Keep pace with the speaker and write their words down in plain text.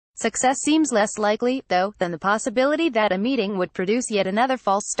Success seems less likely, though, than the possibility that a meeting would produce yet another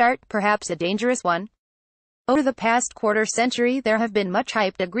false start, perhaps a dangerous one. Over the past quarter-century, there have been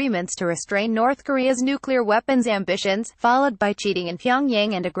much-hyped agreements to restrain North Korea's nuclear weapons ambitions, followed by cheating in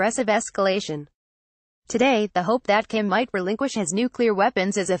Pyongyang and aggressive escalation. Today, the hope that Kim might relinquish his nuclear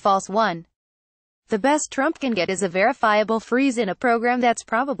weapons is a false one. The best Trump can get is a verifiable freeze in a program that's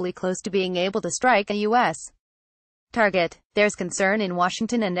probably close to being able to strike a U.S. target. There's concern in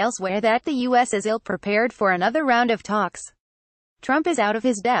Washington and elsewhere that the U.S. is ill-prepared for another round of talks. Trump is out of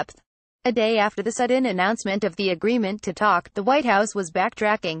his depth. A day after the sudden announcement of the agreement to talk, the White House was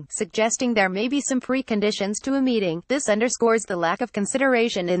backtracking, suggesting there may be some preconditions to a meeting. This underscores the lack of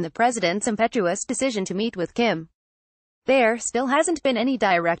consideration in the president's impetuous decision to meet with Kim. There still hasn't been any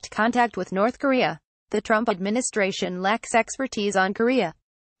direct contact with North Korea. The Trump administration lacks expertise on Korea.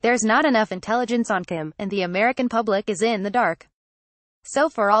 There's not enough intelligence on Kim, and the American public is in the dark. So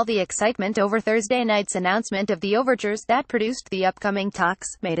for all the excitement over Thursday night's announcement of the overtures that produced the upcoming talks,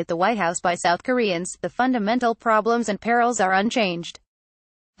 made at the White House by South Koreans, the fundamental problems and perils are unchanged.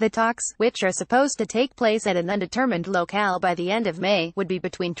 The talks, which are supposed to take place at an undetermined locale by the end of May, would be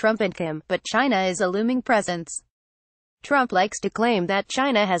between Trump and Kim, but China is a looming presence. Trump likes to claim that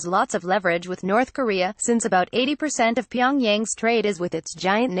China has lots of leverage with North Korea, since about 80% of Pyongyang's trade is with its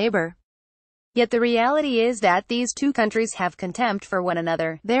giant neighbor. Yet the reality is that these two countries have contempt for one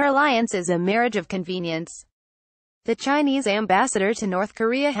another. Their alliance is a marriage of convenience. The Chinese ambassador to North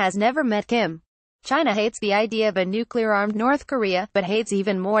Korea has never met Kim. China hates the idea of a nuclear-armed North Korea, but hates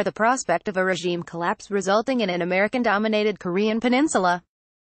even more the prospect of a regime collapse resulting in an American-dominated Korean peninsula.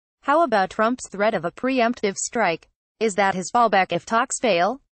 How about Trump's threat of a preemptive strike? Is that his fallback if talks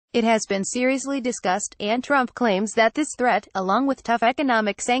fail? It has been seriously discussed, and Trump claims that this threat, along with tough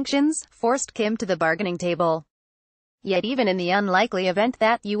economic sanctions, forced Kim to the bargaining table. Yet even in the unlikely event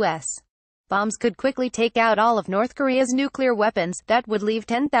that U.S. bombs could quickly take out all of North Korea's nuclear weapons, that would leave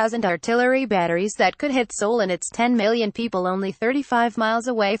 10,000 artillery batteries that could hit Seoul and its 10 million people only 35 miles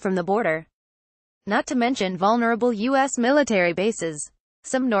away from the border. Not to mention vulnerable U.S. military bases.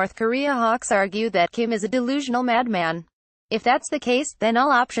 Some North Korea hawks argue that Kim is a delusional madman. If that's the case, then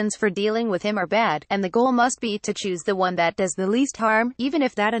all options for dealing with him are bad, and the goal must be to choose the one that does the least harm, even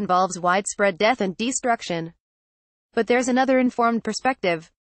if that involves widespread death and destruction. But there's another informed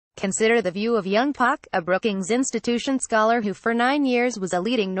perspective. Consider the view of Young Pak, a Brookings Institution scholar who for 9 years was a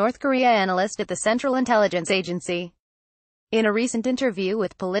leading North Korea analyst at the Central Intelligence Agency. In a recent interview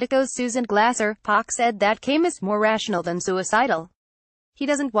with Politico's Susan Glasser, Pak said that Kim is more rational than suicidal. He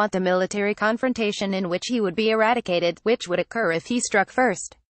doesn't want a military confrontation in which he would be eradicated, which would occur if he struck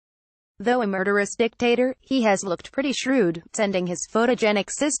first. Though a murderous dictator, he has looked pretty shrewd, sending his photogenic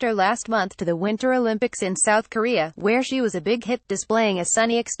sister last month to the Winter Olympics in South Korea, where she was a big hit displaying a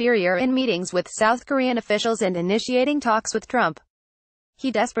sunny exterior in meetings with South Korean officials and initiating talks with Trump. He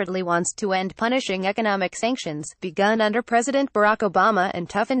desperately wants to end punishing economic sanctions, begun under President Barack Obama and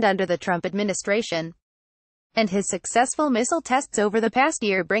toughened under the Trump administration. And his successful missile tests over the past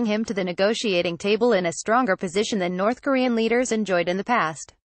year bring him to the negotiating table in a stronger position than North Korean leaders enjoyed in the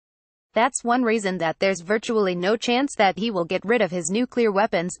past. That's one reason that there's virtually no chance that he will get rid of his nuclear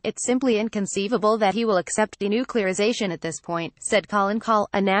weapons. It's simply inconceivable that he will accept denuclearization at this point, said Colin Kahl,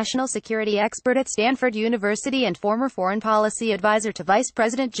 a national security expert at Stanford University and former foreign policy advisor to Vice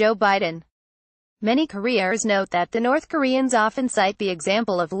President Joe Biden. Many Koreans note that the North Koreans often cite the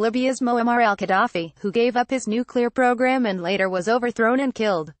example of Libya's Muammar al-Gaddafi, who gave up his nuclear program and later was overthrown and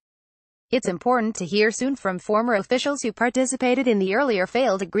killed. It's important to hear soon from former officials who participated in the earlier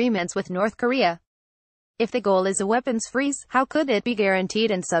failed agreements with North Korea. If the goal is a weapons freeze, how could it be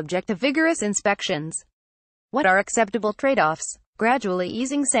guaranteed and subject to vigorous inspections? What are acceptable trade-offs? Gradually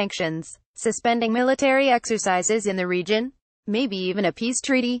easing sanctions, suspending military exercises in the region, maybe even a peace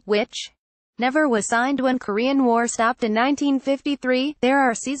treaty, which never was signed when Korean War stopped in 1953. There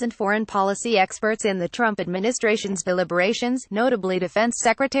are seasoned foreign policy experts in the Trump administration's deliberations, notably Defense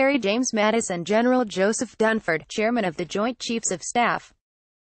Secretary James Mattis and General Joseph Dunford, chairman of the Joint Chiefs of Staff.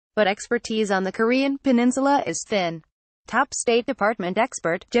 But expertise on the Korean peninsula is thin. Top State Department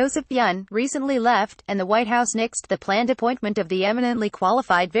expert Joseph Yun recently left, and the White House nixed the planned appointment of the eminently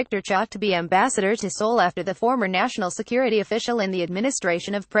qualified Victor Cha to be ambassador to Seoul after the former national security official in the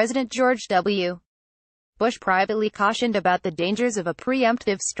administration of President George W. Bush privately cautioned about the dangers of a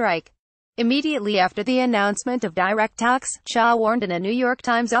preemptive strike. Immediately after the announcement of direct talks, Cha warned in a New York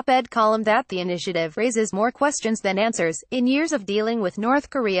Times op-ed column that the initiative raises more questions than answers. In years of dealing with North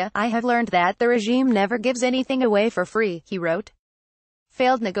Korea, I have learned that the regime never gives anything away for free, he wrote.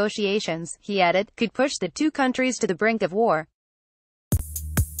 Failed negotiations, he added, could push the two countries to the brink of war.